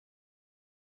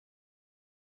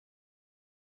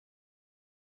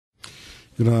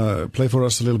You're going to play for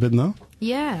us a little bit now?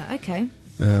 Yeah, okay.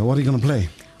 What are you going to play?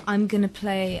 I'm going to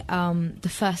play the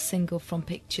first single from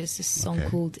Pictures, a song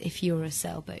called If You're a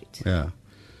Sailboat. Yeah.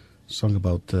 Song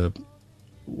about, a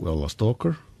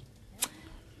stalker?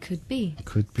 Could be.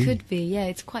 Could be. Could be, yeah,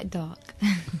 it's quite dark.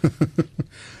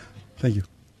 Thank you.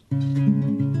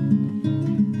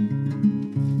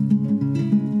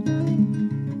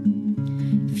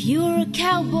 If you were a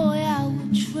cowboy, I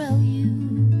would trail you.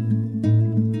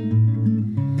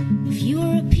 If you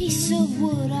were a piece of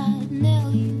wood, I'd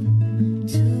nail you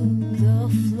to the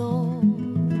floor.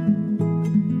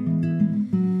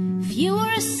 If you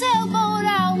were a sailboat,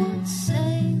 I would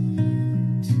sail you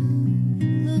to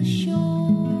the shore.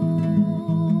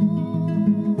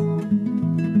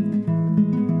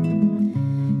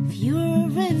 If you were a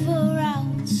river, I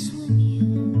would swim you.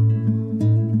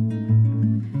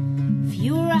 If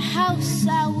you were a house,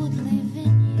 I would live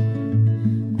in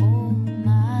you all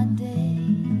my days.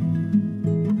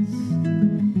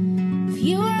 If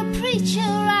you were a preacher,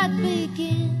 I'd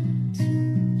begin to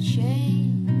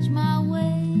change my ways.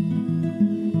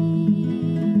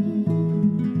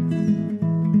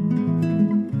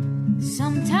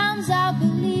 Sometimes I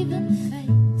believe in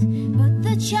fate, but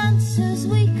the chances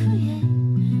we create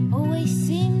always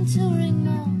seem to ring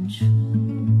more true.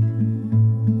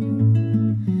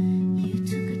 You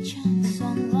took a chance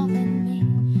on loving me,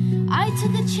 I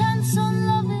took a chance on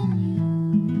loving you.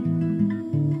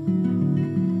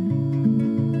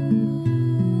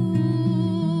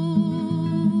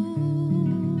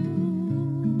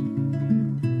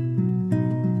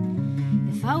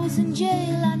 If I was in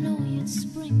jail, I know you'd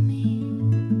spring me.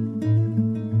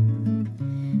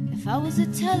 If I was a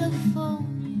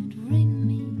telephone, you'd ring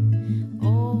me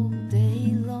all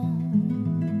day long.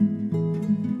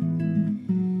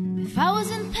 If I was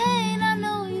in pain, I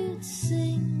know you'd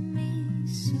sing me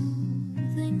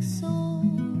soothing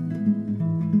songs.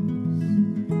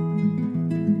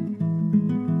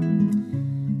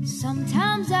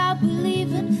 Sometimes I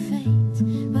believe in fate,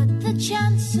 but the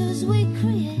chances we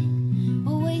create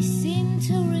always seem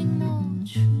to ring more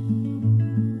true.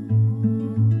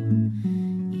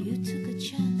 You took a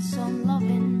chance on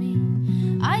loving me,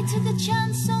 I took a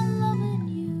chance on loving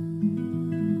you.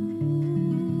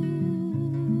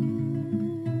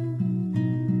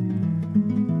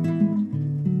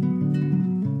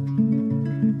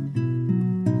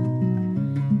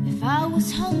 If I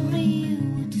was hungry, you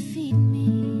would feed me.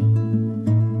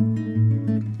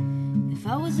 If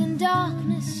I was in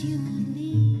darkness, you would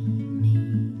lead me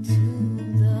to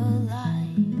the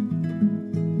light.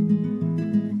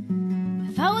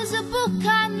 If I was a book,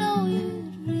 I know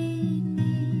you'd read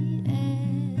me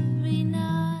every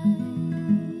night.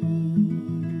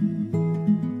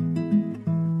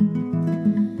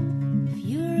 If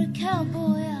you were a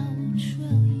cowboy, I would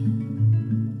trail you.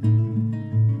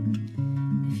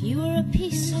 If you were a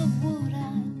piece of wood,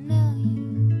 I'd nail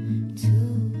you to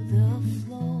the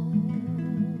floor.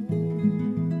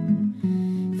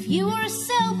 If you were a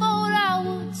sailboat, I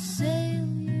would sail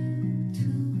you to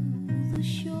the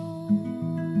shore.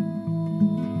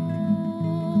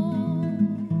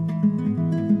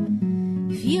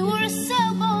 If you were a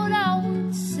sailboat, I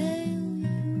would sail you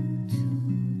to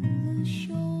the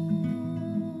shore.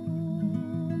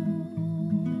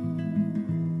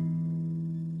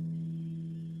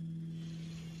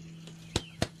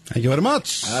 Thank you very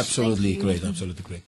much. Absolutely Thank you. great, absolutely great.